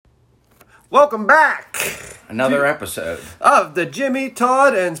Welcome back Another episode. of the Jimmy,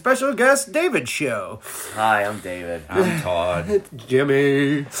 Todd, and special guest David show. Hi, I'm David. I'm Todd.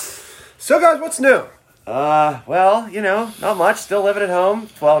 Jimmy. So, guys, what's new? Well, not much. Still living at home.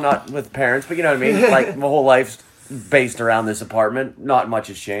 Well, not with parents, but you know what I mean? Like, my whole life's based around this apartment. Not much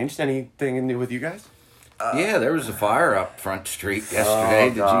has changed. Anything new with you guys? Yeah, there was a fire up Front Street yesterday.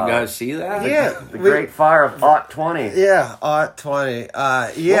 Did you God. guys see that? Yeah. The Great Fire of Ot 20. Yeah, 20.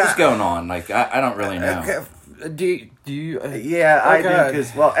 Yeah. What was going on? Like, I don't really know. Okay. Do you Yeah, I do. Okay.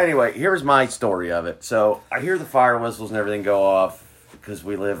 Because, well, anyway, here's my story of it. So, I hear the fire whistles and everything go off because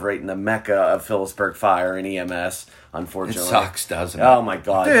we live right in the mecca of Phillipsburg Fire and EMS, It unfortunately. sucks, doesn't it? Oh, my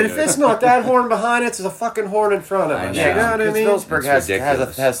God. Dude, if it's not that horn behind it, it's a fucking horn in front of I it. know. You know what I Because mean? Phillipsburg It's has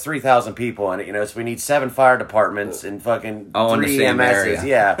ridiculous. 3,000 people in it, so we need 7 fire departments and fucking All in the 3 same EMSs. area.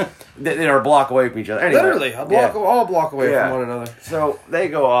 Yeah, that are a block away from each other. Anyway, Literally, all block away Yeah. from one another. So they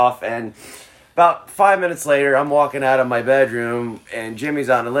go off, and about 5 minutes later, I'm walking out of my bedroom, and Jimmy's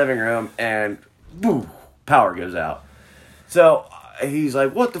out in the living room, and boom, power goes out. So he's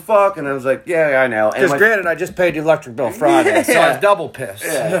like, "What the fuck?" And I was like, "Yeah, I know." And Because my- granted, I just paid the electric bill Friday, so I was double pissed.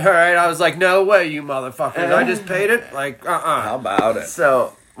 Yeah. All right, I was like, no way, you motherfuckers. I just paid it? Like, How about it?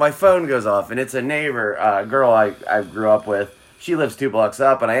 So my phone goes off, and it's a neighbor, girl I grew up with. She lives 2 blocks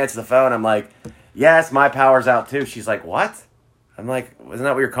up, and I answer the phone. I'm like, "Yes, my power's out too." She's like, "What?" I'm like, "Isn't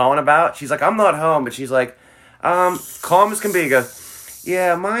that what you're calling about?" She's like, "I'm not home," but she's like, calm as can be. Goes,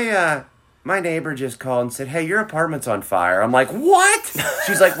 "Yeah, my neighbor just called and said, 'Hey, your apartment's on fire.'" I'm like, "What?"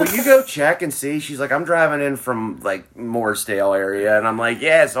 She's like, "Will you go check and see?" She's like, "I'm driving in from like Mooresdale area," and I'm like,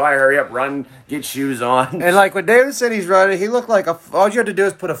 "Yeah." So I hurry up, run, get shoes on. And like when David said he's running, he looked like all you had to do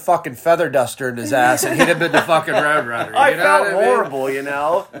is put a fucking feather duster in his ass and he'd have been the fucking road runner. I You know felt what I mean?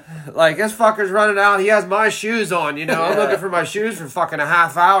 horrible. Like this fucker's running out, he has my shoes on, I'm looking for my shoes for fucking a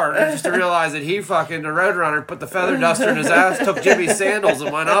half hour just to realize that he fucking, the road runner, put the feather duster in his ass, took Jimmy's sandals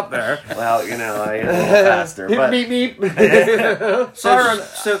and went up there. Well, I am a little faster, but Meep,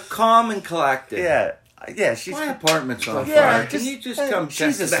 So calm and collected. yeah, she's My apartment's on yeah, fire. Can you just come check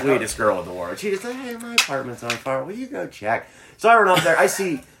She's the it out? sweetest girl in the world. She just like, "Hey, my apartment's on fire. Will you go check?" So I run up there. I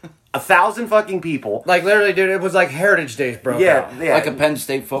see 1,000 fucking people. Like literally, dude, it was like Heritage Days broke out. Yeah, Like a Penn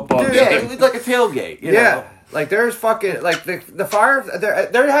State football Dude, yeah, game. it was like a tailgate. You Yeah. know? Like there's fucking like the fire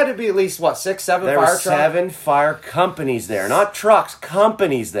there had to be at least what 6, 7 There fire were trucks. 7 fire companies there, not trucks,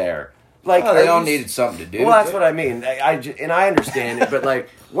 companies there. Like Well, they all you- needed something to do. Well, that's what I mean. And I understand it, but like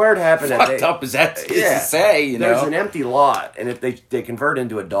where it happened, Fucked up as that is to say, you There's know. an empty lot, and if they convert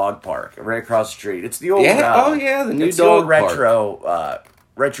into a dog park right across the street, it's the old the new it's the dog old park.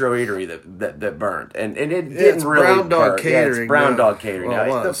 retro eatery that burned, and it It's didn't really Brown Dog burn. Yeah, it's Catering Brown now. Dog Catering. Well, it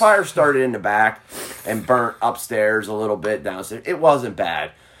Now, the was. fire started in the back and burnt upstairs a little bit downstairs. It wasn't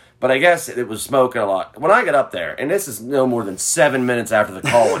bad. But I guess it was smoking a lot. When I got up there, and this is no more than 7 minutes after the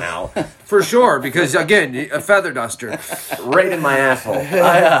call went out, For sure, because again, a feather duster. right in my asshole.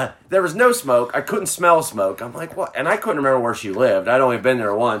 There was no smoke. I couldn't smell smoke. I'm like, what? And I couldn't remember where she lived. I'd only been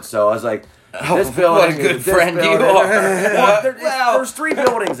there once, so I was like, this building. what a good this friend you building- are. Well, Wow. there's 3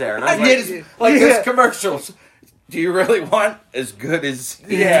 buildings there, and I I was did like, like Yeah. those commercials. Do you really want as good as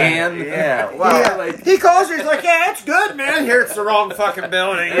you can? yeah. Well, like, He calls her. He's like, "Yeah, it's good, man." Here, it's the wrong fucking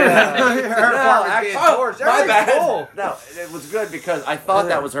building. Her apartment's being actually- torched. my Everything's bad. cool. no, it was good because I thought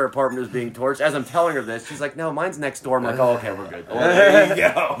that was her apartment was being torched. As I'm telling her this, she's like, "No, mine's next door." I'm like, "Oh, okay, we're good." There you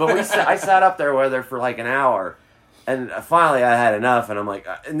go. But I sat up there with her for like an hour, and finally I had enough. And I'm like,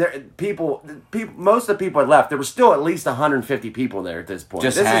 and most of the people had left. There were still at least 150 people there at this point.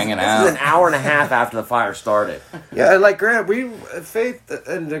 Just this hanging This out. is an hour and a half after the fire started. Yeah, and like Grant, Faith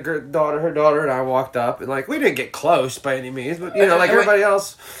and her daughter and I walked up, and like we didn't get close by any means, but like everybody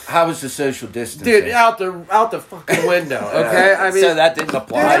else, How was the social distancing? dude, out the fucking window. Okay, I mean, so that didn't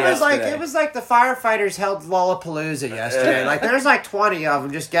apply. Dude, yesterday. it was like the firefighters held Lollapalooza yesterday. Like there's like 20 of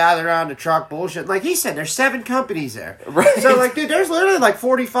them just gathered around the truck bullshit. Like he said, there's 7 companies there. Right. So like, dude, there's literally like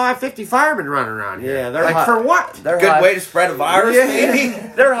 45, 50 firemen running around here. Yeah, they're like hot. for what? They're good way to spread a virus, Yeah. maybe.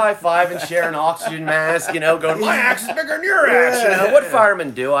 They're high fiving, sharing oxygen masks. Going, "My axe is bigger than your axe." What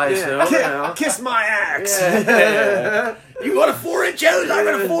firemen do? I assume. Kiss my axe. You got a 4-inch hose? I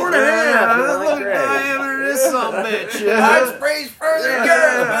got a 4.5. Look at the diameter of this son of a bitch. Mine sprays further than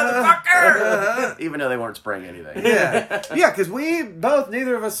yours, motherfucker. Even though they weren't spraying anything. Yeah, because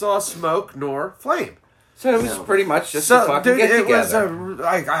neither of us saw smoke nor flame. So it was pretty much just a So, fucking dude, get it was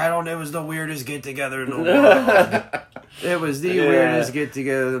together. it was the weirdest get together in the world. It was the weirdest get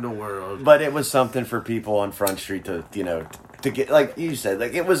together in the world. But it was something for people on Front Street to, to get, like you said,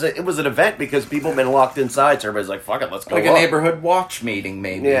 like it was an event because people have been locked inside. So everybody's like, "Fuck it, let's go." Like a neighborhood watch meeting,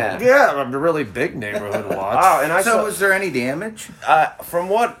 maybe. Yeah, a really big neighborhood watch. Oh, and So was there any damage? from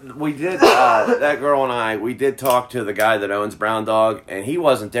what we did, that girl and I, we did talk to the guy that owns Brown Dog, and he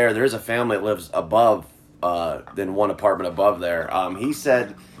wasn't there. There's a family that lives above, than one apartment above there. He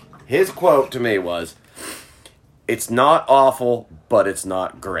said, his quote to me was, "It's not awful, but it's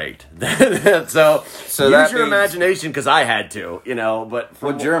not great." so use that your means- imagination, because I had to, But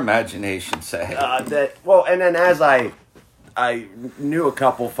What'd your imagination say? and then as I knew a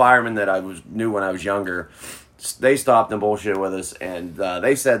couple firemen that knew when I was younger. They stopped and bullshit with us, and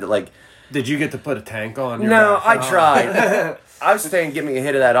they said that, like, Did you get to put a tank on? Your no, back? I tried. I was saying, give me a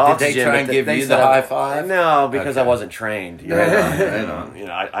hit of that oxygen. they try and but give they you the said- high five? No, because I Okay. wasn't trained. Right on.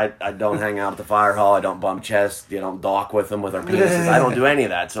 I don't hang out at the fire hall. I don't bump chests. You don't dock with them with our penises. I don't do any of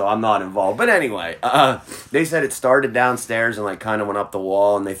that, so I'm not involved. But anyway, they said it started downstairs and like kind of went up the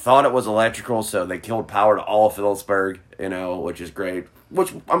wall, and they thought it was electrical, so they killed power to all of Phillipsburg. Which is great.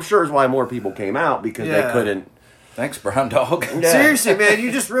 Which I'm sure is why more people came out because they couldn't. Thanks, Brown Dog. Yeah. Seriously, man,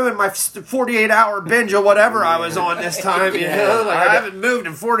 you just ruined my 48-hour binge or whatever I was on this time. You know, like I haven't moved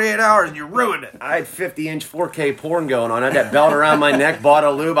in 48 hours, and you ruined it. I had 50-inch 4K porn going on. I had that belt around my neck, bought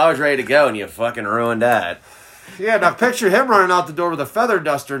a lube. I was ready to go, and you fucking ruined that. Yeah, now picture him running out the door with a feather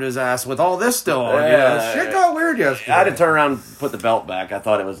duster in his ass with all this still on. Yeah. Shit got weird yesterday. I had to turn around and put the belt back. I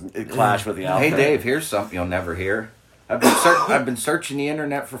thought it clashed with the outfit. Hey, Dave, here's something you'll never hear. I've been searching the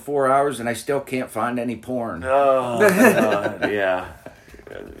internet for 4 hours, and I still can't find any porn. Oh, yeah.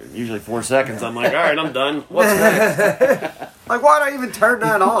 Usually 4 seconds. I'm like, all right, I'm done. What's next? Like, why'd I even turn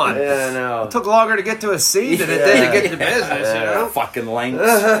that on? Yeah, no. It took longer to get to a scene than it did to get to business, you know? Fucking links.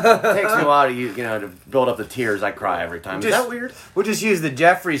 It takes me a while to to build up the tears. I cry every time. Is that weird? We'll just use the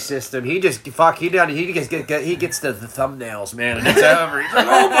Jeffrey system. He gets to the thumbnails, man, and it's over. He's like,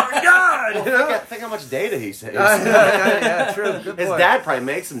 oh my god! You know? Think how much data he saves. Yeah, true. Good His point. dad probably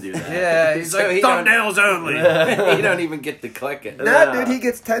makes him do that. Yeah, he's So like, he don't- thumbnails only. You don't even get to click it. No, dude, he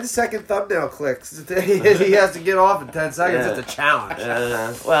gets 10-second thumbnail clicks. He has to get off in 10 seconds. Yeah. It's a challenge.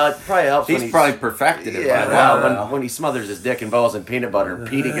 Well, it probably helps. He's when probably perfected it. Yeah, by now. well, when he smothers his dick and balls in peanut butter and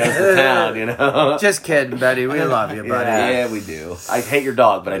Petey goes to town, Just kidding, Betty. We love you, buddy. Yeah, we do. I hate your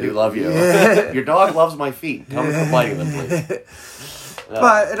dog, but I do love you. Your dog loves my feet. Tell him to quit biting them, please.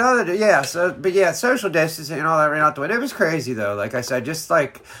 But social distancing and all that ran out the window. It was crazy though. Like I said, just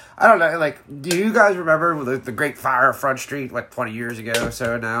like I don't know. Like, do you guys remember the Great Fire of Front Street like 20 years ago or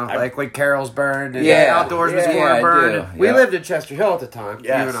so now? Like when Carol's burned and Yeah. outdoors was Yeah, I burned. do. And we Yep. lived in Chester Hill at the time.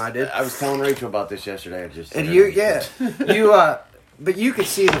 Yes. You and I did. I was telling Rachel about this yesterday. But you could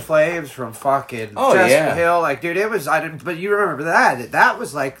see the flames from fucking Oh, Chester yeah. Hill. Like, dude, it was. I didn't. But you remember that? That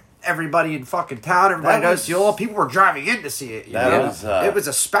was like everybody in fucking town. Everybody That knows was- Seoul. People were driving in to see it. You That know? was, it was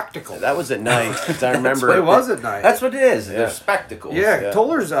a spectacle. That was at night. 'Cause I remember it was at night. That's what it is. Yeah. They're spectacles. Yeah, Yeah.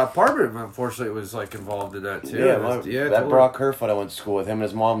 Toller's apartment, unfortunately, was like involved in that too. Yeah, that Toller. Brock Kerfoot I went to school with. Him and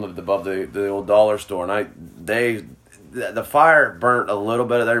his mom lived above the old dollar store, and the fire burnt a little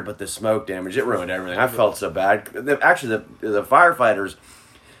bit of there, but the smoke damage, it ruined everything. I felt so bad. Actually, the firefighters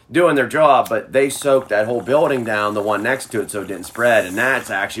doing their job, but they soaked that whole building down, the one next to it, so it didn't spread, and that's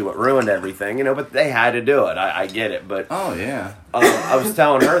actually what ruined everything. But they had to do it. I get it, but Oh yeah. I was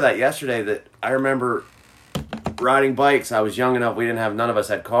telling her that yesterday that I remember riding bikes. I was young enough. None of us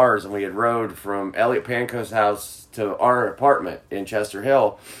had cars, and we had rode from Elliot Panko's house to our apartment in Chester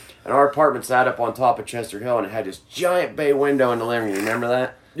Hill. And our apartment sat up on top of Chester Hill, and it had this giant bay window in the living room. You remember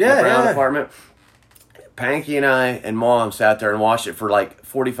that? Yeah, The brown yeah. apartment. Panky and I and Mom sat there and watched it for like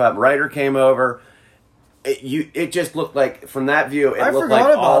 45. Ryder came over. It just looked like, from that view, it I looked forgot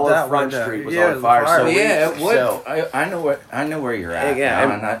like about all that of Front window. Street was Yeah, on the fire. fire. So Yeah, it would. so- I know where you're at. Yeah,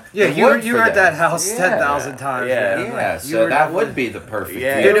 now, and- and Yeah, it you would were for at them. that house Yeah. 10,000 times. Yeah, man. Yeah, Like, you so were that definitely- would be the perfect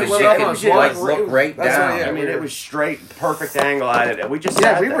Yeah, view. Dude, it because went you up could on just, like one- look right that's down. what- yeah, I mean, it was straight, perfect angle at it. We just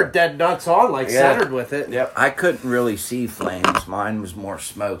Yeah, sat we there. were dead nuts on, like Yeah. centered with it. Yep. I couldn't really see flames. Mine was more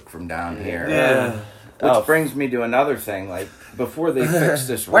smoke from down here. Yeah. Which brings me to another thing. Like, before they fixed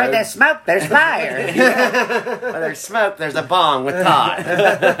this road, Where there's smoke, there's fire. Where there's smoke, there's a bong with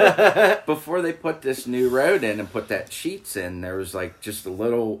Todd. before they put this new road in and put that sheets in, there was like just a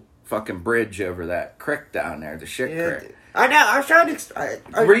little fucking bridge over that creek down there, the shit creek. I know. I was trying to.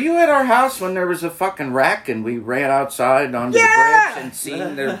 Were you at our house when there was a fucking wreck and we ran outside onto Yeah! the bridge and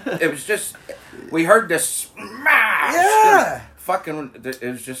seen there? It was just, we heard this smash. Yeah. Fucking, it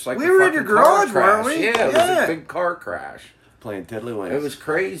was just like We a were in fucking your car garage, crash. weren't we? Yeah, it was Yeah. a big car crash. Playing Tiddlywinks. It was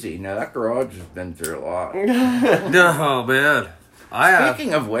crazy. Now that garage has been through a lot. No, man.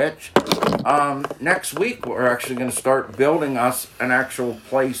 Speaking of which, next week we're actually going to start building us an actual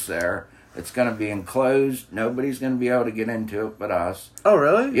place there. It's going to be enclosed. Nobody's going to be able to get into it but us. Oh,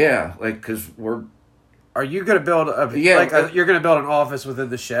 really? Yeah, like, because we're... Are you going to build you're going to build an office within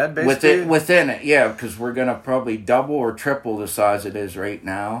the shed, basically? Within it, yeah, because we're going to probably double or triple the size it is right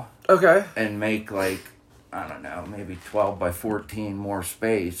now. Okay. And make, like, I don't know, maybe 12 by 14 more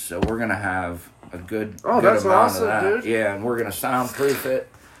space. So we're going to have a good amount that's awesome, of that. dude. Yeah, and we're going to soundproof it.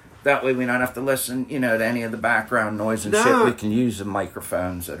 That way we don't have to listen, to any of the background noise and shit. We can use the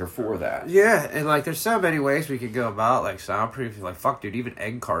microphones that are for that. Yeah, and like there's so many ways we could go about like soundproofing. Like fuck, dude, even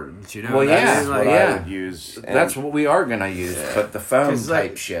egg cartons. Well, That's yeah, what I would use. That's what we are gonna use, but the foam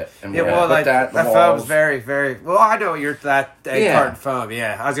type shit. And Yeah, we're well, gonna put like that that foam's very, very. Well, I know you're that egg carton foam.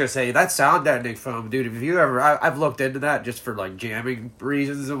 Yeah, I was gonna say that sound deadening foam, dude. If you ever, I've looked into that just for like jamming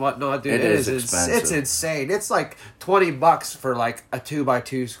reasons and whatnot, dude. It is expensive. It's insane. It's like $20 for like a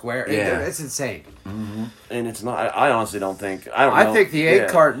 2x2 square. Yeah. It's insane. Mm-hmm. And it's not. I honestly don't think. I don't know. I think the egg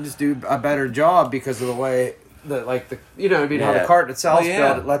cartons do a better job because of the way how the carton itself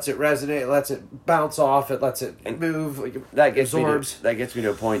built. It lets it resonate, it lets it bounce off, it lets it move. Like, that gets absorbs. that gets me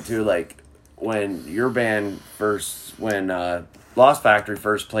to a point too. Like when your band when Lost Factory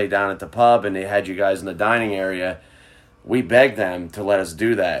first played down at the pub and they had you guys in the dining area. We begged them to let us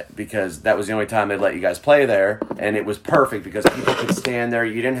do that because that was the only time they'd let you guys play there, and it was perfect because people could stand there.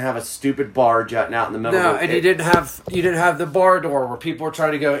 You didn't have a stupid bar jutting out in the middle. No, and you didn't have the bar door where people were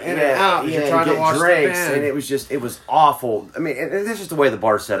trying to go in and out. You're trying to watch drinks, the band. and it was awful. I mean, it's just the way the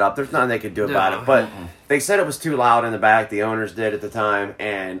bar's set up. There's nothing they could do about it. But they said it was too loud in the back. The owners did at the time,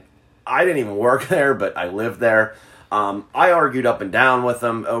 and I didn't even work there, but I lived there. I argued up and down with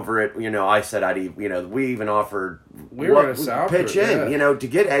them over it. I said we even offered we were going to pitch in, to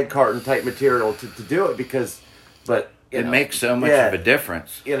get egg carton type material to do it but it makes so much of a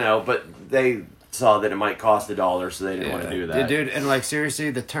difference. But they saw that it might cost $1, so they didn't want to do that. Dude, and like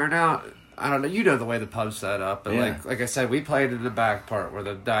seriously, the turnout. I don't know. The way the pub's set up, but like I said, we played in the back part where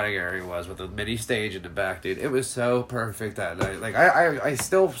the dining area was with a mini stage in the back, dude. It was so perfect that night. Like I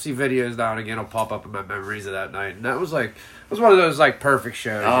still see videos now and again will pop up in my memories of that night, and that was like one of those like perfect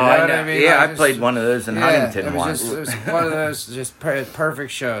shows. Oh, you know what I mean? Yeah, like, I played one of those in Huntington once. It was one of those just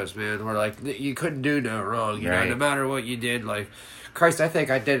perfect shows, man. Where like you couldn't do no wrong, know, no matter what you did. Like, Christ, I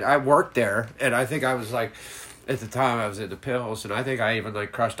think I did. I worked there, and I think I was like. At the time, I was into pills, and I think I even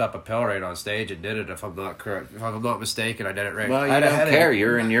like crushed up a pill right on stage and did it. If I'm not correct, if I'm not mistaken, I did it right. Well, you don't care.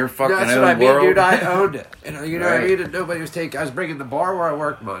 You're in your fucking That's own what I mean, world. dude. I owned it, and you know what I mean. And nobody was taking. I was bringing the bar where I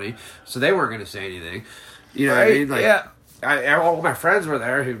worked money, so they weren't going to say anything. You know what I mean? Like, all my friends were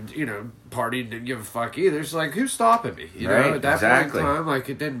there who partied and didn't give a fuck either. So like, who's stopping me? You know, at that point in time, like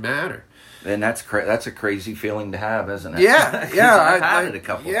it didn't matter. And that's a crazy feeling to have, isn't it? Yeah, I've had it a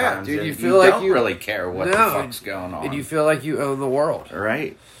couple times. Dude, you feel like you don't really care what the fuck's going on, and you feel like you own the world,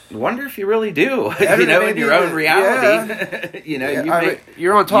 right? I wonder if you really do. In your own reality.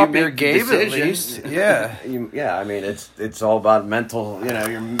 you're on top of your game at least. Yeah, I mean, it's all about mental.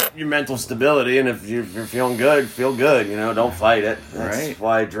 Your mental stability, and if you're feeling good, feel good. Don't fight it. That's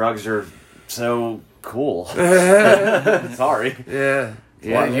why drugs are so cool. Sorry. Yeah.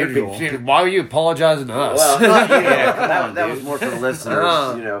 Yeah, why were you apologizing to us? Well, that was more for the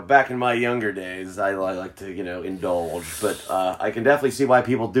listeners. Back in my younger days, I like to, indulge. But I can definitely see why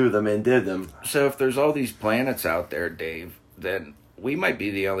people do them and did them. So if there's all these planets out there, Dave, then we might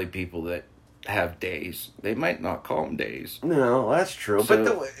be the only people that have days. They might not call them days. No, that's true. So, but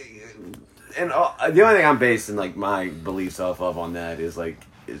the only thing I'm basing like my beliefs off of on that is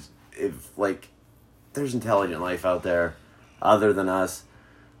if there's intelligent life out there other than us.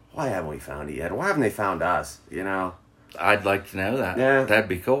 Why haven't we found it yet? Why haven't they found us? I'd like to know that. Yeah. That'd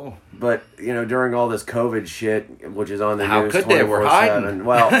be cool. But, during all this COVID shit, which is on the news 24/7. How could they? We're hiding.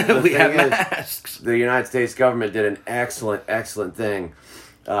 Well, we have masks. The United States government did an excellent, excellent thing.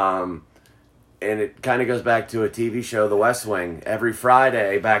 And it kind of goes back to a TV show, The West Wing. Every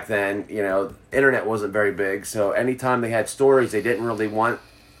Friday back then, internet wasn't very big. So anytime they had stories they didn't really want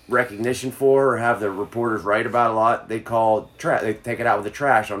recognition for or have the reporters write about a lot, they take it out with the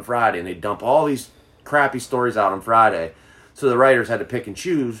trash on Friday, and they dump all these crappy stories out on Friday. So the writers had to pick and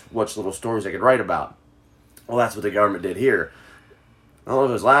choose which little stories they could write about. Well, that's what the government did here. I don't know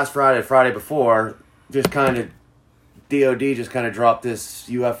if it was last Friday, Friday before, DOD just kind of dropped this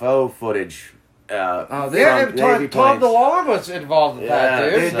UFO footage from Tom Navy planes. DeLonge was involved with that,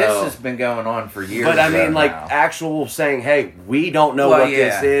 dude. Dude, So- this has been going on for years. But I mean, ago like now. actual saying, "Hey, we don't know Well, what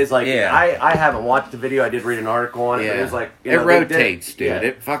yeah. this is." Like, Yeah. I haven't watched the video. I did read an article on it. But it was like it they did- rotates, dude. yeah.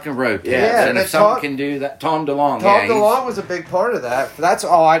 It fucking rotates. Yeah, and but if someone Tom- can do that, Tom DeLonge. Tom he's- DeLonge was a big part of that. That's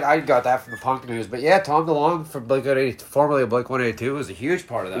all I got that from the Punk News. But yeah, Tom DeLonge from Blink-182, formerly of Blink-182, was a huge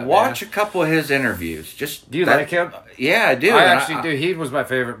part of that. Watch man. a couple of his interviews. Just Do you that- like him? Yeah, I do. I And actually do. He was my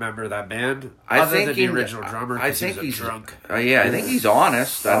favorite member of that band. I other think than he- the original drummer. I 'cause think he was he's a drunk. Yeah, I think he's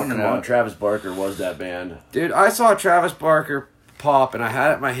honest. I Oh, don't come know. on, Travis Barker was that band. Dude, I saw Travis Barker pop, and I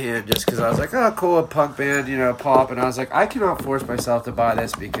had it in my hand just because I was like, oh, cool, a punk band, pop. And I was like, I cannot force myself to buy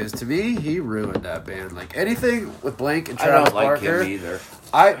this because to me, he ruined that band. Like anything with Blink and I Travis don't like Barker. him either.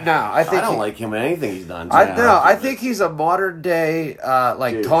 I I think don't like him in anything he's done. I think he's a modern day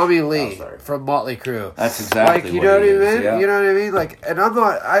Dude. Tommy Lee sorry. from Motley Crue. That's exactly like you what know what he I is, mean. yeah. You know what I mean. Like, and I'm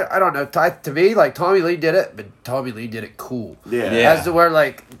not. I don't know. To me, like Tommy Lee did it, but Tommy Lee did it cool. Yeah. Yeah. As to where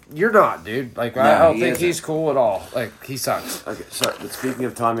like you're not, dude. Like I No, don't he think isn't. he's cool at all. Like he sucks. Okay, sorry. But speaking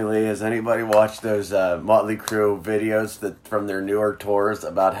of Tommy Lee, has anybody watched those Motley Crue videos that from their newer tours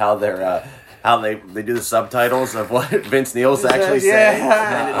about how they're how they do the subtitles of what Vince Neil's actually saying?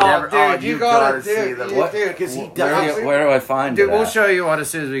 Yeah. And it Oh, dude, you gotta see dude, them. you- What? dude, Because he Where does. do, where do I find Dude, it we'll at? show you one as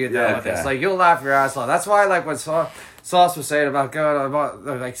soon as we get done Yeah, with okay. this. Like you'll laugh your ass off. That's why like when Sauce was saying about going about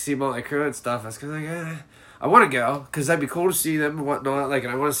like see Motley Crue and stuff. I was kind of like, I want to go because that'd be cool to see them and whatnot. Like,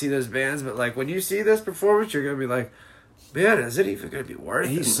 and I want to see those bands. But like when you see this performance, you're gonna be like, man, is it even gonna be worth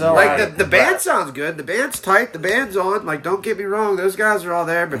it? He's so like right. the band sounds good. The band's tight. The band's on. Like, don't get me wrong, those guys are all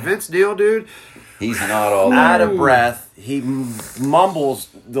there. But Vince Neil, dude, He's not all Out that. of breath, he mumbles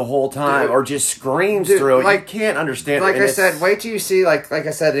the whole time, Dude. or just screams Dude, through it. like- You can't understand. like and I it's- said, wait till you see like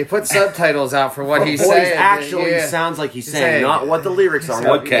I said, they put subtitles out for what he's Boy, saying. actually Yeah. sounds like he's He's saying, saying- not what the lyrics are, Okay,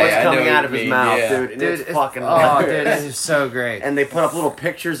 what's I know coming what out you of his mean, mouth, yeah. dude. And Dude, it's fucking. oh, dude, this is so great. And they put up little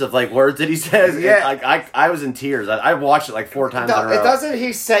pictures of like words that he says. Yeah. Like I was in tears. I watched it like 4 times in a No, row. it doesn't.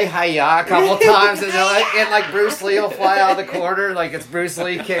 He say "hiya" a couple times, and like Bruce Lee will fly out of the corner, like it's Bruce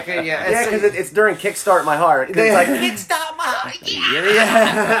Lee kicking. Yeah, Yeah, because it's during Kickstart My Heart. 'Cause it's like Kickstart My Heart,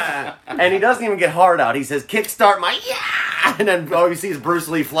 yeah. and he doesn't even get hard out. He says Kickstart My yeah, and then all you see is Bruce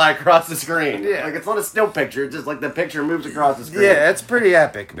Lee fly across the screen. Yeah. Like it's not a still picture. It's just like the picture moves across the screen. Yeah, it's pretty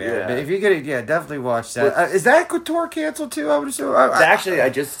epic, man. Yeah. But if you get it, yeah, definitely watch that. Is that tour canceled too? I would assume.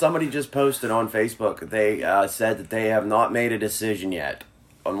 Actually, somebody just posted on Facebook. They said that they have not made a decision yet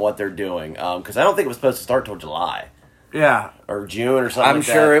on what they're doing because I don't think it was supposed to start till July yeah. or June or something. I'm like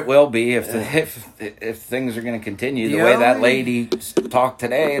sure that. it will be if things are going to continue the The way that only- lady talked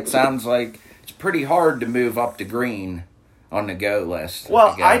today. It sounds like it's pretty hard to move up to green on the go list.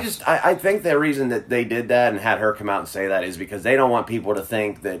 Well, guess. I think the reason that they did that and had her come out and say that is because they don't want people to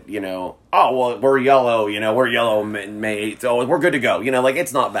think that, oh, well, we're yellow, we're yellow mates, oh, we're good to go. Like,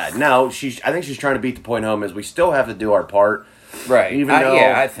 it's not bad. No, I think she's trying to beat the point home is we still have to do our part. right. Even though,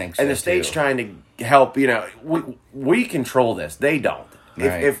 Yeah, I think so. and the state's too. trying to help, we control this. They don't.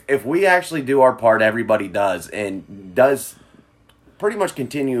 Right. If we actually do our part, everybody does, and does pretty much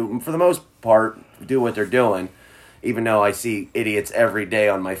continue, for the most part, do what they're doing. Even though I see idiots every day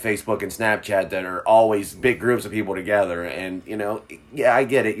on my Facebook and Snapchat that are always big groups of people together. And, yeah, I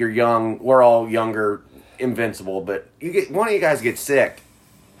get it. You're young. We're all younger, invincible. But one of you guys gets sick,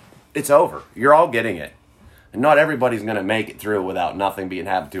 it's over. You're all getting it. And not everybody's going to make it through without nothing being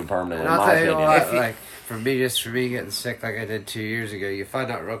happened to permanently, And in I'll my tell you opinion. what, like for me getting sick like I did 2 years ago, you find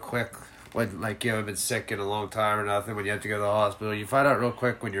out real quick when like you haven't been sick in a long time or nothing. When you have to go to the hospital, you find out real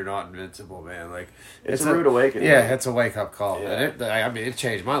quick when you're not invincible, man. Like It's a rude awakening. Yeah, it's a wake up call. Yeah. And it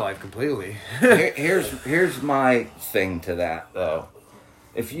changed my life completely. Here's my thing to that though.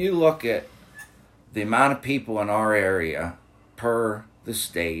 If you look at the amount of people in our area per the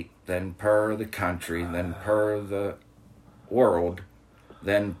state, then per the country, then per the world,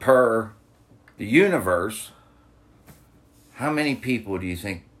 then per the universe, how many people do you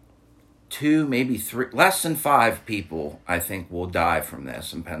think? 2, maybe 3, less than 5 people, I think, will die from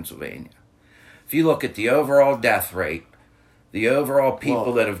this in Pennsylvania. If you look at the overall death rate, the overall people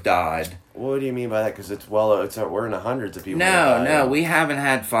Well, that have died. What do you mean by that? Because we're in the hundreds of people. No, that die. we haven't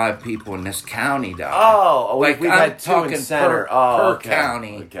had 5 people in this county die. Oh, like we've I'm had 2 in talking center. per Okay.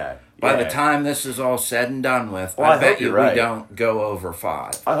 county. Okay. By Yeah. the time this is all said and done with, Well, I I bet hope you you're right. we don't go over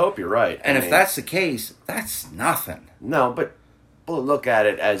 5. I hope you're right. And I if mean, that's the case, that's nothing. no, but look at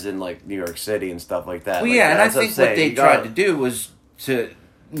it as in like New York City and stuff like that. Well, Like, yeah, and I that's what I'm think what saying. they You gotta- tried to do was to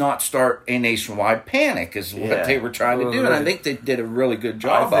not start a nationwide panic is what Yeah. they were trying to do, and I think they did a really good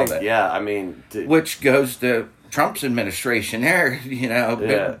job I of think, it. yeah, I mean, Which goes to Trump's administration there,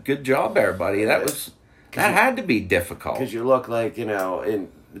 good job, everybody. That had to be difficult. Because you look like,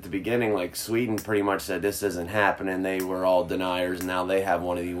 at the beginning, like Sweden pretty much said this isn't happening. They were all deniers, and now they have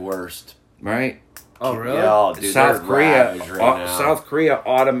one of the worst. Right. Oh, really? Yeah, oh, dude, South Korea, now. South Korea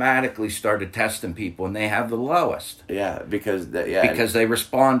automatically started testing people, and they have the lowest. Yeah, because they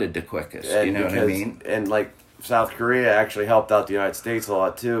responded the quickest. You know what I mean? And like South Korea actually helped out the United States a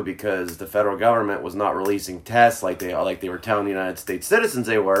lot too, because the federal government was not releasing tests like they were telling the United States citizens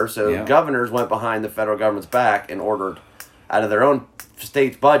they were. So governors went behind the federal government's back and ordered out of their own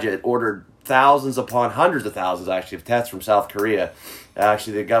state's budget, ordered thousands upon hundreds of thousands actually of tests from South Korea.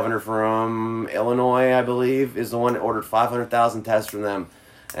 Actually, the governor from Illinois, I believe, is the one that ordered 500,000 tests from them,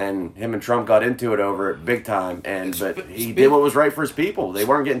 and him and Trump got into it over it big time. But he did what was right for his people. They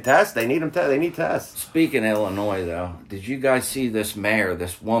weren't getting tests. They need them. They need tests. Speaking of Illinois, though, did you guys see this mayor,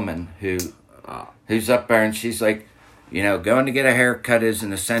 this woman who's up there, and she's like, going to get a haircut is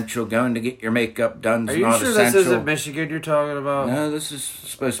an essential. Going to get your makeup done is not essential. Are you sure this isn't Michigan you're talking about? No, this is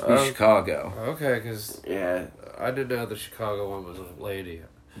supposed to be Chicago. Okay, because I didn't know the Chicago one was a lady.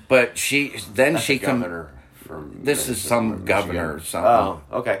 But she governor from this is some governor or something. Oh,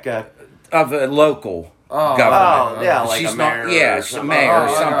 okay, good. Of a local government. Oh, yeah, like she's a mayor. She's a mayor or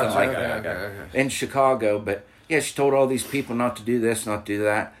something like that. Okay. In Chicago, but she told all these people not to do this, not to do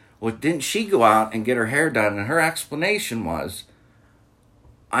that. Well, didn't she go out and get her hair done? And her explanation was,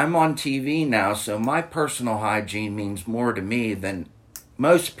 I'm on TV now, so my personal hygiene means more to me than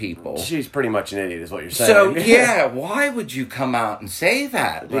most people. She's pretty much an idiot, is what you're saying. So, why would you come out and say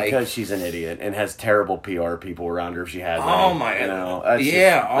that? Because she's an idiot and has terrible PR people around her if she has any. Oh, my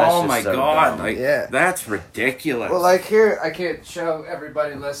God. Dumb. That's ridiculous. Well, like here, I can't show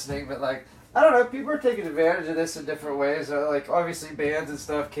everybody listening, but like, I don't know, people are taking advantage of this in different ways. Like, obviously, bands and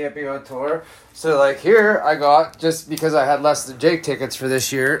stuff can't be on tour. So, like, here, I got, just because I had Less Than Jake tickets for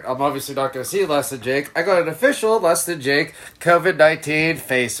this year, I'm obviously not going to see Less Than Jake. I got an official Less Than Jake COVID-19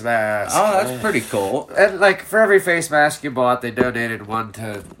 face mask. Oh, that's pretty cool. And, like, for every face mask you bought, they donated one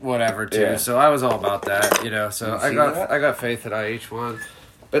to whatever, too. Yeah. So, I was all about that, So, I got faith in each one.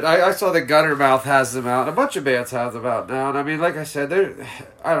 But I saw that Guttermouth has them out. A bunch of bands have them out now. And, I mean, like I said,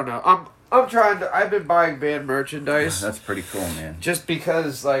 I don't know. I've been buying band merchandise. That's pretty cool, man. Just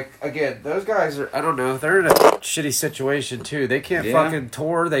because, like, again, those guys are, I don't know, they're in a shitty situation, too. They can't fucking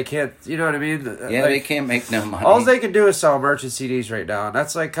tour. They can't, you know what I mean? Yeah, they can't make no money. All they can do is sell merch and CDs right now. And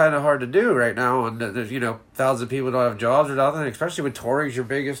that's, like, kind of hard to do right now. And there's, thousands of people don't have jobs or nothing. Especially when touring's your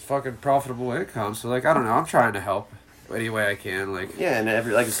biggest fucking profitable income. So, like, I don't know. I'm trying to help any way I can. Like, yeah,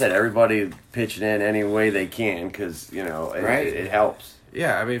 and like I said, everybody pitching in any way they can because, it helps.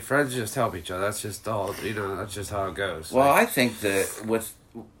 Yeah, I mean, friends just help each other. That's just all, that's just how it goes. Well, I think that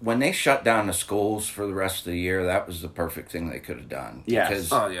when they shut down the schools for the rest of the year, that was the perfect thing they could have done. Yes.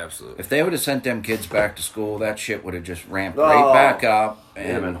 Because absolutely. If they would have sent them kids back to school, that shit would have just ramped right back up. It would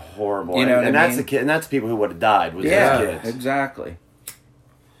have been horrible. And that's the kid, and that's the people who would have died was those kids. Exactly.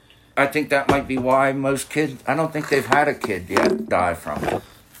 I think that might be why most kids, I don't think they've had a kid yet die from it.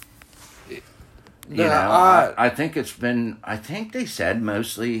 I think I think they said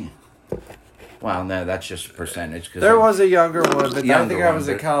mostly, well, no, that's just a percentage. There was a younger one, but I think I was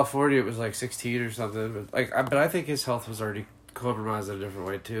in California, it was like 16 or something. But I think his health was already compromised in a different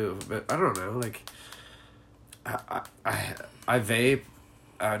way too. But I don't know, like, I vape,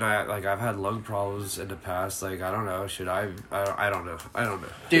 and I've had lung problems in the past. Like, I don't know, I don't know.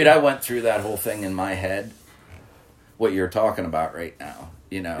 Dude, I went through that whole thing in my head, what you're talking about right now,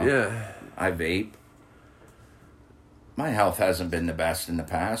 Yeah. I vape. My health hasn't been the best in the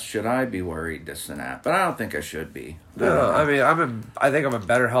past. Should I be worried, this and that? But I don't think I should be. No, I mean, I think I'm in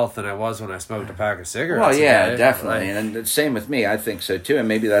better health than I was when I smoked a pack of cigarettes. Well, yeah, definitely. And the same with me. I think so, too. And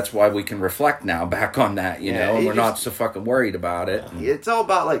maybe that's why we can reflect now back on that, and we're not so fucking worried about it. It's all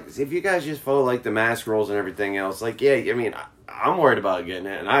about, like, if you guys just follow, like, the mask rules and everything else, like, I mean, I'm worried about getting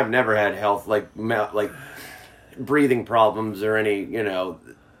it. And I've never had health, like breathing problems or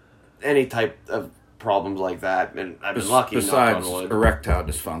any type of problems like that, and I've been lucky. Besides erectile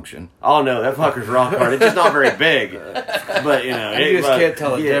dysfunction. Oh no, that fucker's rock hard. It's just not very big, but you just can't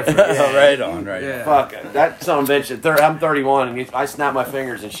tell the difference. Right on, right. Yeah. Fuck that son of a bitch. I'm 31, and I snap my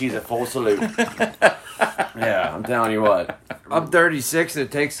fingers, and she's at full salute. Yeah, I'm telling you what. I'm 36, and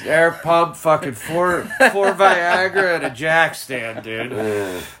it takes an air pump, fucking four Viagra, and a jack stand, dude.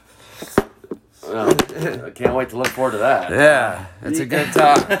 I can't wait to look forward to that. Yeah, it's a good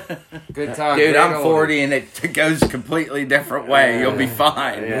talk. Good talk. Dude, Great I'm old- 40 and it goes a completely different way. You'll be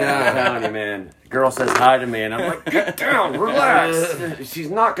fine. Yeah, I'm telling you, man. Girl says hi to me, and I'm like, get down, relax. She's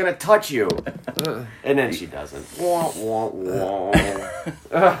not gonna touch you, and then she doesn't. Wah, wah, wah.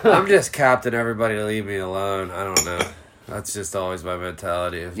 I'm just captain everybody to leave me alone. I don't know. That's just always my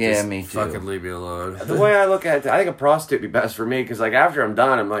mentality. Yeah, Just me too. Fucking leave me alone. The way I look at it, I think a prostitute would be best for me because, like, after I'm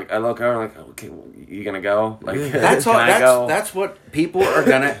done, I'm like, I look over, like, okay, well, you gonna go? Like, That's can all. I go? That's what people are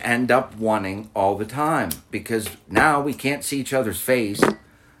gonna end up wanting all the time because now we can't see each other's face,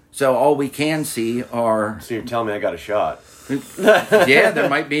 so all we can see are So you're telling me I got a shot? yeah. There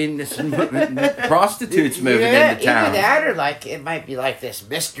might be some prostitutes moving into town. Either that or like it might be like this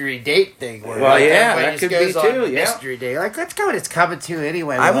mystery date thing. Where Well, like, yeah, everybody that just could goes be on too, yeah. Mystery date, like let's go. It's coming to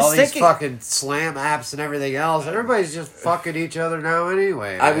anyway. With I was all these thinking- fucking slam apps and everything else. Everybody's just fucking each other now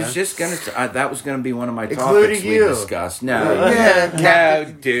anyway. I man. was just gonna. That was gonna be one of my Including topics we you. discussed. No, Yeah, no,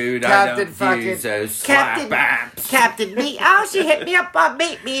 Captain- dude, I Captain don't fucking- use those slap Captain, apps. Captain Me. Oh, she hit me up on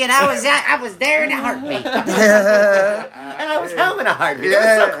Meet Me, and I was there in a heartbeat. And I was home in a heartbeat. It was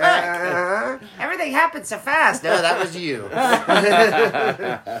so quick. Everything happened so fast. No, that was you.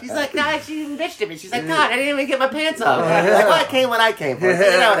 She's like, no, she even bitched at me. She's like, God, I didn't even get my pants off. Like, well, I came when I came for. You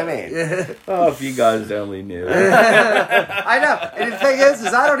know what I mean? Oh, if you guys only knew. I know. And the thing is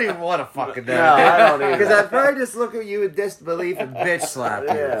I don't even want to fucking know. No, I don't either. Because I'd probably just look at you with disbelief and bitch slap you.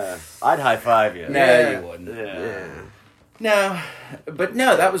 Yeah, I'd high five you. No, Yeah. you wouldn't. Yeah. No, but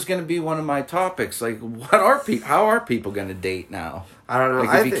no, that was going to be one of my topics. Like, what are people? How are people going to date now? I don't know. Like,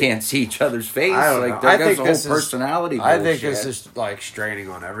 I if you think- can't see each other's face, I don't like, know. there I goes think the whole this is- personality. I think bullshit. this is like straining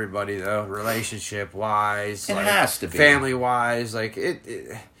on everybody though, relationship wise. It has to be. family wise. Like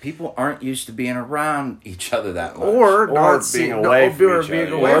it people aren't used to being around each other that much. or Or not being seeing away no, from or each being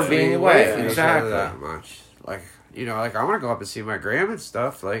other. away Or from being each away, other exactly. that much. Like like I want to go up and see my grandma and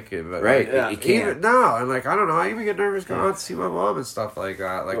stuff. Like, but Right, like, you can't. Even, no, and like I don't know. I even get nervous going out to see my mom and stuff like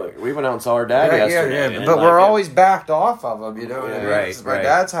that. Like. Look, we went out and saw our dad yesterday. man. but Like, we're always backed off of them, you know what I mean? Right, 'Cause my right.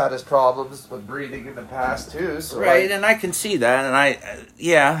 dad's had his problems with breathing in the past too, so Right, like, and I can see that.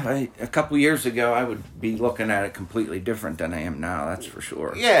 And a couple years ago, I would be looking at it completely different than I am now. That's for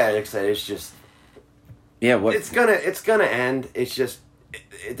sure. Yeah, like I said, it's just Yeah, what? it's gonna end. It's just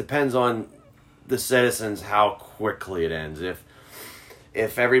it depends on the citizens how quickly it ends.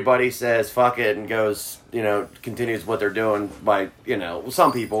 If everybody says fuck it and goes, continues what they're doing by,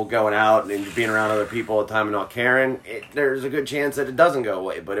 some people going out and being around other people all the time and not caring, there's a good chance that it doesn't go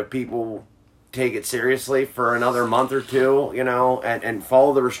away. But if people take it seriously for another month or two, and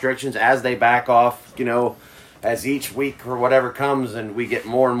follow the restrictions as they back off, as each week or whatever comes and we get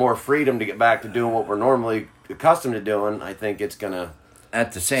more and more freedom to get back to doing what we're normally accustomed to doing, I think it's going to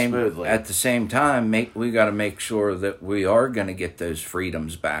At the same time, we got to make sure that we are going to get those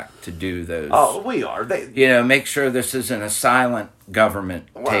freedoms back to do those. Oh, we are. Make sure this isn't a silent government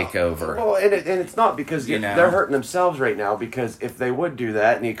takeover. Well, and it's not because they're hurting themselves right now, because if they would do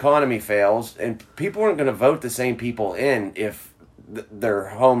that and the economy fails and people aren't going to vote the same people in if they're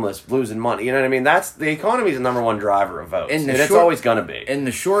homeless, losing money. You know what I mean? The economy's the number one driver of votes. And it's always going to be. In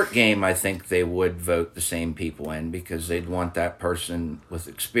the short game, I think they would vote the same people in because they'd want that person with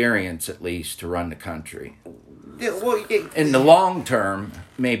experience at least to run the country. Yeah, well, In the long term,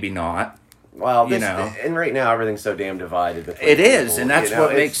 maybe not. Well, and right now everything's so damn divided. It is, and that's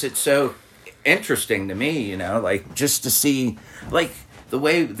what it's- makes it so interesting to me, like just to see, like, the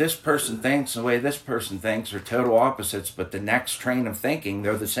way this person thinks, the way this person thinks are total opposites, but the next train of thinking,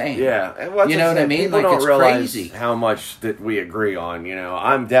 they're the same. Yeah. And what's You know what I mean? People Like, don't it's realize crazy. how much that we agree on.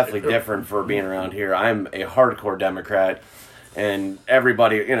 I'm definitely different for being around here. I'm a hardcore Democrat. And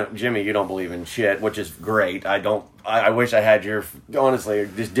everybody, Jimmy, you don't believe in shit, which is great. I wish I had honestly, I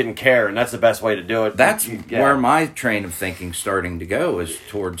just didn't care, and that's the best way to do it. That's Yeah. where my train of thinking's starting to go, is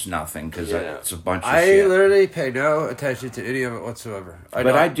towards nothing, because it's a bunch of I shit. literally pay no attention to any of it whatsoever. But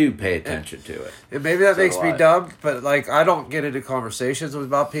I do pay attention to it. And maybe that So makes do me I. dumb, but like I don't get into conversations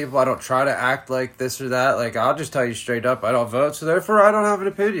about people. I don't try to act like this or that. Like I'll just tell you straight up, I don't vote, so therefore I don't have an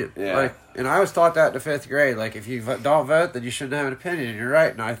opinion. Yeah. Like, and I was taught that in the 5th grade. Like if you don't vote, then you shouldn't have an opinion. And you're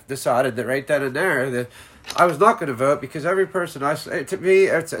right. And I decided that right then and there that I was not going to vote because every person to me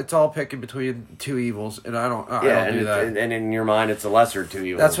it's all picking between two evils, and I don't do that. And in your mind, it's a lesser two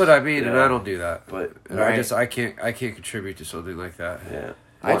evils. That's what I mean, and Yeah. I don't do that. But And Right. I can't contribute to something like that. yeah.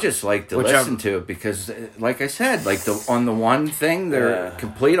 I just like to Which listen to it because, like I said, like on the one thing they're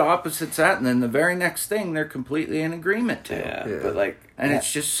complete opposites at, and then the very next thing they're completely in agreement to. Yeah, but like, And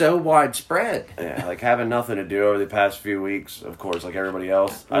it's just so widespread. yeah, like having nothing to do over the past few weeks, of course, like everybody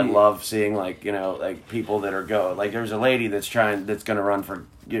else. I love seeing like, you know, like people that are like there's a lady that's going to run for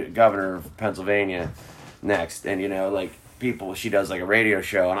governor of Pennsylvania next, and you know, like people, she does like a radio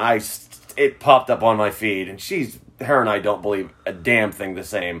show, and it popped up on my feed, and her and I don't believe a damn thing the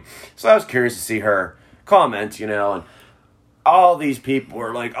same. So I was curious to see her comment, you know, and all these people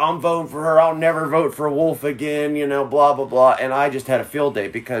were like, I'm voting for her, I'll never vote for Wolf again, you know, blah, blah, blah. And I just had a field day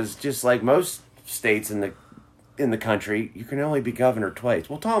because just like most states in the country, you can only be governor twice.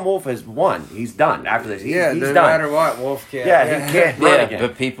 Well, Tom Wolf has won. He's done after this. He's no done. matter what, Wolf can't. Yeah, he can't run again.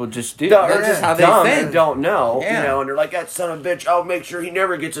 But people just do. Dumb, That's just how they dumb think. and don't know, Yeah. you know, and they're like, that son of a bitch, I'll make sure he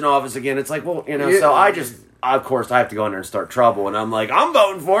never gets in office again. It's like, well, you know, Yeah. so of course, I have to go in there and start trouble, and I'm like, I'm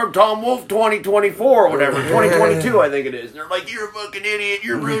voting for him, Tom Wolf 2024 or whatever, 2022 I think it is. And they're like, you're a fucking idiot,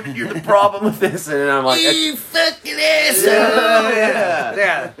 you're the problem with this, and I'm like, You fucking asshole!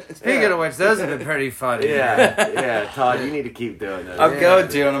 Yeah. Speaking of which, those have been pretty funny. yeah, Todd, you need to keep doing that. I'll go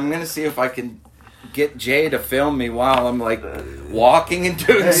to, and I'm going to see if I can get Jay to film me while I'm like walking and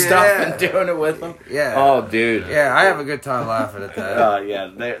doing stuff and doing it with him. Yeah. Oh, dude. Yeah, I have a good time laughing at that.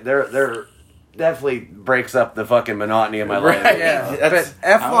 Yeah, they're definitely breaks up the fucking monotony of my life. Right. Yeah, That's but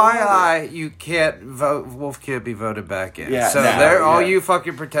FYI, you can't vote. Wolf can't be voted back in. Yeah, so no, there, all yeah. you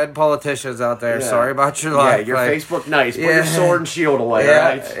fucking pretend politicians out there. Yeah. Sorry about your Yeah, life. your like, Facebook nice. Put Yeah. your sword and shield away, Yeah,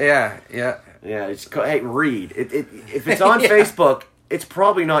 right? yeah. Yeah, hey, read. If it's on Facebook, it's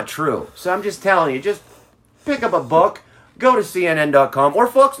probably not true. So I'm just telling you, just pick up a book, go to CNN.com or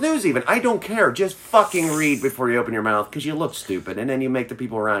Fox News even. I don't care. Just fucking read before you open your mouth because you look stupid and then you make the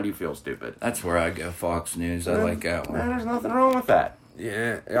people around you feel stupid. That's where I go, Fox News. I like that one. There's nothing wrong with that.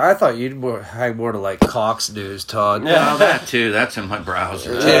 Yeah, I thought you'd hang more to like Cox News, Todd. Well, that too. That's in my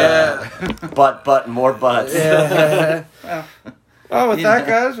browser. Yeah. Butt, more butts. Oh, with that,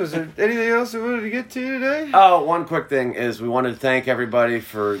 guys, was there anything else we wanted to get to today? Oh, one quick thing is we wanted to thank everybody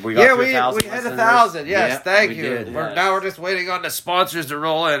for we got to we 1,000 hit listeners. 1,000. Yes, Yeah, thank we you. did. Now we're just waiting on the sponsors to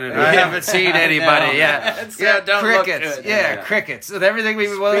roll in, and I haven't seen anybody yet. Yeah, don't look crickets. good. Yeah, Yeah. crickets. And everything we've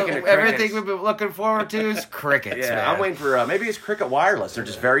Speaking of everything crickets. we've been looking forward to is crickets. Yeah, man. I'm waiting for maybe it's Cricket Wireless. They're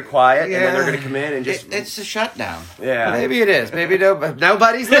just very quiet, and then they're going to come in and just It's a shutdown. yeah. Maybe it is. Maybe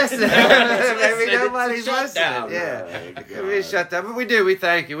nobody's listening. Maybe listening. nobody's It's a shutdown. listening. Yeah. Yeah. Could be a shutdown. But we do. We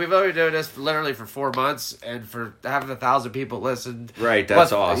thank you. We've only been doing this literally for 4 months, and for having 1,000 people listen. Right,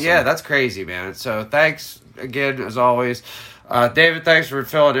 that's awesome. Yeah, that's crazy, man. So thanks again, as always. David, thanks for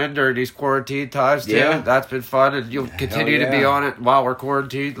filling in during these quarantine times, too. Yeah. That's been fun, and you'll continue to be yeah. on it while we're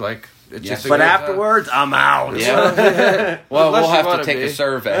quarantined. Like, it's Yes. just a But good time. afterwards, I'm out. Yeah. Well, Unless we'll you have wanna to take be. a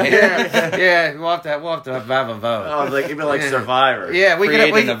survey. Yeah, we'll have to have a vote. Oh, like it'd be like Yeah. Survivor. Yeah, we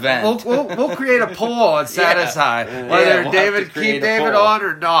Create can an event. We'll create a poll on Satisfy Yeah, whether we'll David have to create keep a David poll. on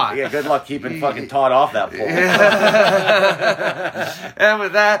or not. Yeah, good luck keeping fucking Todd off that pole. And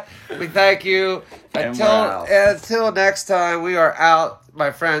with that, we thank you. And we're out. Until next time, we are out,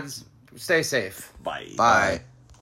 my friends. Stay safe. Bye. Bye.